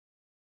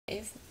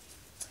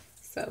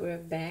So we're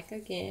back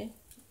again,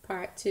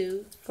 part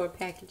 2 for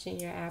packaging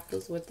your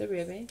apples with the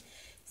ribbon.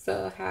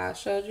 So how I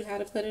showed you how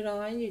to put it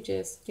on, you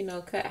just,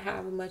 cut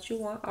however much you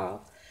want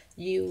off.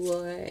 You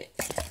would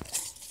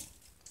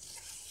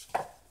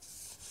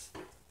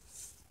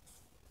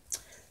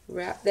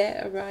wrap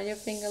that around your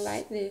finger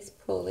like this,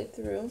 pull it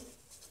through,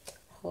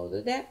 hold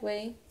it that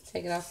way,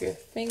 take it off your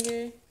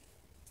finger,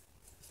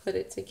 put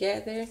it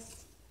together,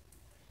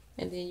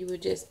 and then you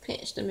would just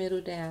pinch the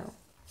middle down.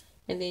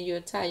 And then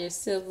you'll tie your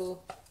silver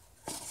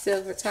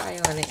tie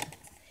on it.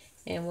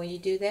 And when you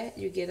do that,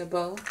 you get a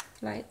bow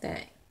like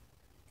that.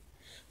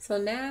 So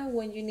now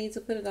when you need to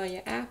put it on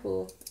your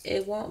apple,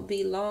 it won't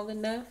be long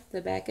enough.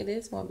 The back of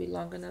this won't be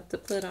long enough to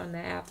put on the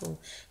apple.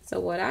 So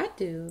what I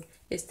do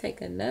is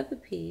take another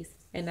piece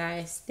and I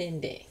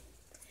extend it.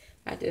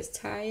 I just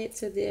tie it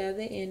to the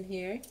other end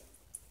here,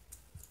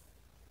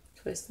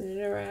 twisting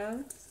it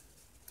around.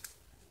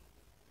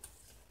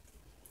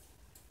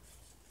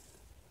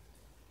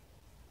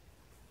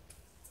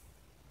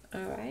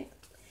 Alright,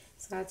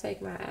 so I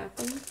take my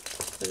apple,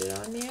 put it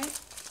on there.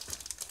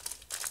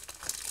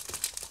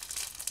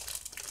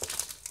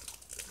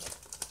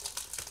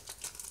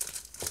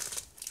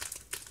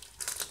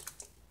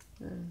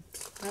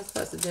 I was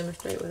supposed to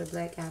demonstrate with a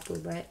black apple,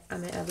 but I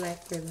mean a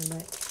black ribbon,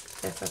 but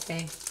that's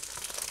okay.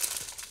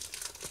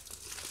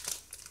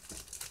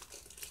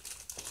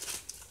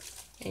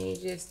 And you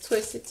just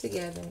twist it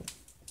together.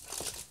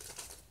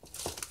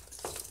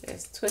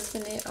 Just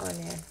twisting it on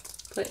there.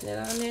 Putting it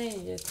on there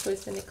and just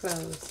twisting it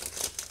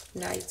closed.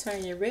 Now you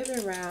turn your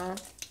ribbon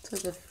around to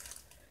the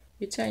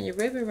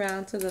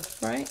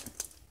front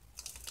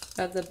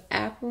of the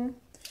apple. And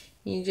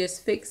you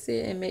just fix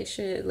it and make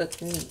sure it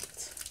looks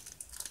neat.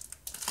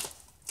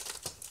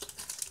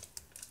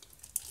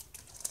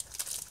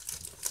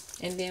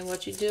 And then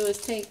what you do is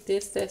take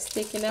this that's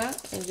sticking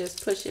out and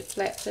just push it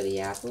flat to the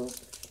apple,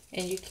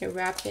 and you can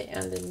wrap it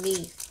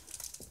underneath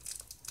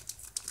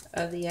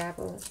of the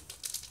apple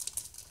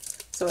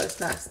so it's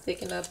not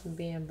sticking up and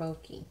being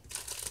bulky.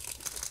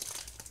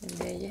 And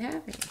there you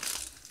have it.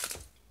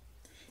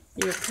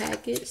 Your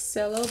packaged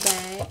cello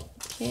bag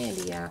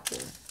candy apple.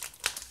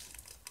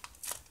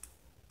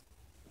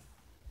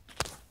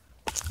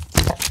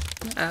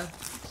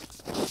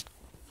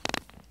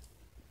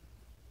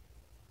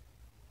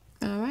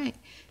 Alright,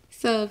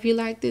 so if you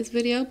like this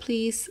video,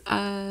 please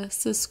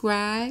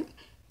subscribe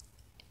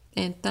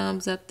and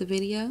thumbs up the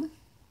video.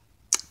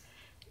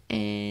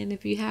 And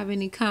if you have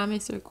any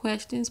comments or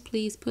questions,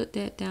 please put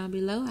that down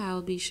below. I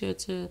will be sure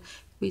to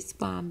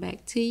respond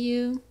back to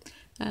you.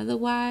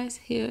 Otherwise,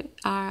 here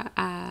are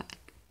our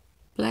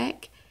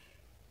black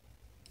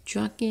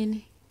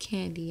Druken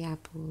candy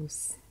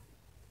apples.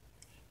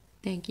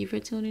 Thank you for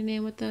tuning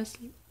in with us.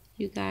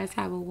 You guys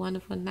have a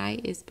wonderful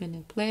night. It's been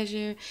a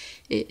pleasure.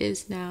 It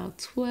is now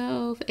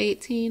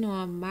 12:18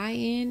 on my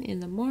end in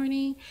the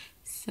morning.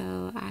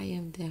 So I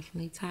am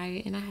definitely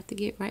tired, and I have to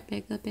get right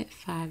back up at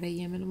 5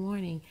 a.m. in the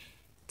morning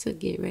to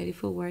get ready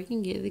for work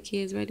and get the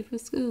kids ready for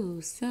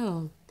school.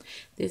 So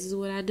this is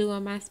what I do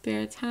on my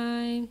spare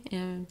time,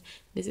 and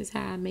this is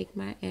how I make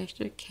my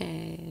extra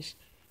cash.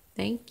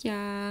 Thank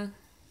y'all.